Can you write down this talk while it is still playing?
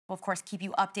We'll, of course, keep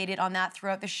you updated on that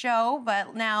throughout the show.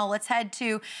 But now let's head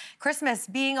to Christmas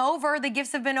being over. The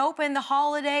gifts have been opened. The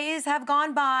holidays have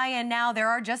gone by, and now there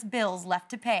are just bills left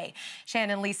to pay.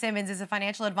 Shannon Lee Simmons is a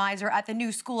financial advisor at the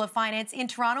New School of Finance in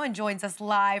Toronto and joins us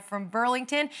live from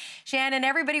Burlington. Shannon,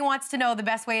 everybody wants to know the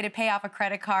best way to pay off a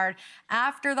credit card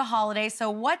after the holidays. So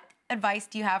what advice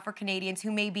do you have for Canadians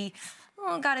who maybe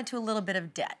got into a little bit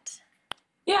of debt?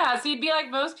 Yeah, so you'd be like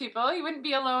most people. You wouldn't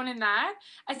be alone in that.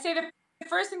 I'd say the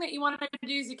first thing that you want to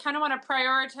do is you kind of want to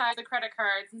prioritize the credit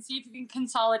cards and see if you can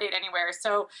consolidate anywhere.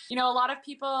 So, a lot of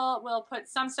people will put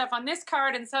some stuff on this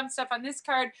card and some stuff on this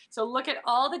card. So look at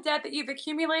all the debt that you've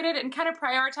accumulated and kind of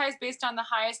prioritize based on the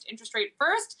highest interest rate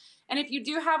first. And if you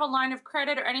do have a line of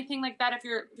credit or anything like that, if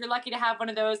you're lucky to have one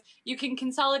of those, you can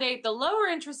consolidate the lower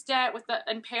interest debt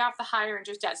and pay off the higher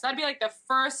interest debt. So that'd be like the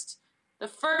first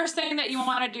thing that you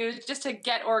want to do is just to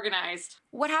get organized.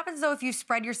 What happens, though, if you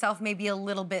spread yourself maybe a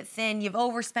little bit thin? You've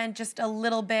overspent just a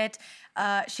little bit.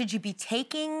 Should you be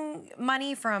taking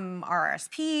money from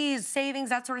RRSPs, savings,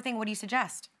 that sort of thing? What do you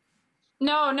suggest?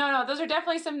 No. Those are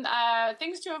definitely some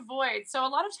things to avoid. So a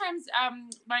lot of times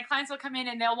my clients will come in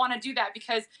and they'll want to do that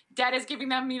because debt is giving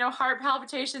them, heart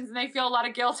palpitations, and they feel a lot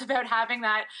of guilt about having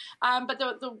that. But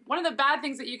one of the bad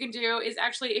things that you can do is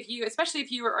actually, especially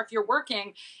if you're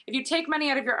working, if you take money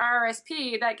out of your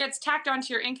RRSP, that gets tacked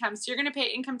onto your income. So you're going to pay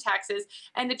income taxes,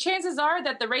 and the chances are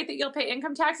that the rate that you'll pay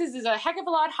income taxes is a heck of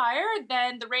a lot higher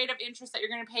than the rate of interest that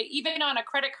you're going to pay, even on a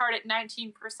credit card at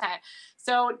 19%.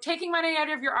 So taking money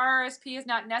out of your RRSP is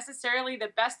not necessarily the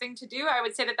best thing to do. I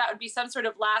would say that would be some sort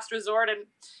of last resort, and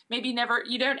maybe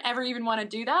you don't ever even want to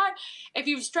do that. If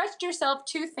you've stretched yourself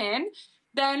too thin,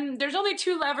 then there's only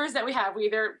two levers that we have. We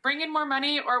either bring in more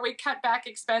money or we cut back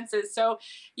expenses. So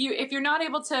if you're not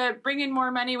able to bring in more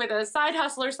money with a side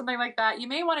hustle or something like that, you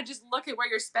may want to just look at where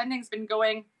your spending's been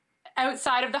going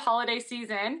outside of the holiday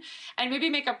season and maybe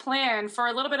make a plan for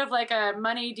a little bit of like a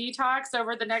money detox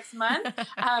over the next month.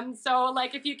 So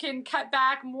like if you can cut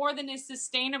back more than is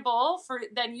sustainable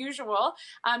than usual,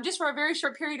 just for a very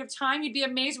short period of time, you'd be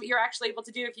amazed what you're actually able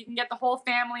to do if you can get the whole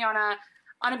family on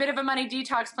a bit of a money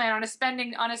detox plan, on a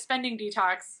spending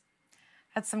detox.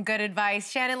 That's some good advice.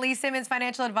 Shannon Lee Simmons,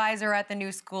 financial advisor at the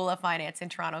New School of Finance in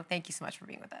Toronto. Thank you so much for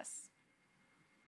being with us.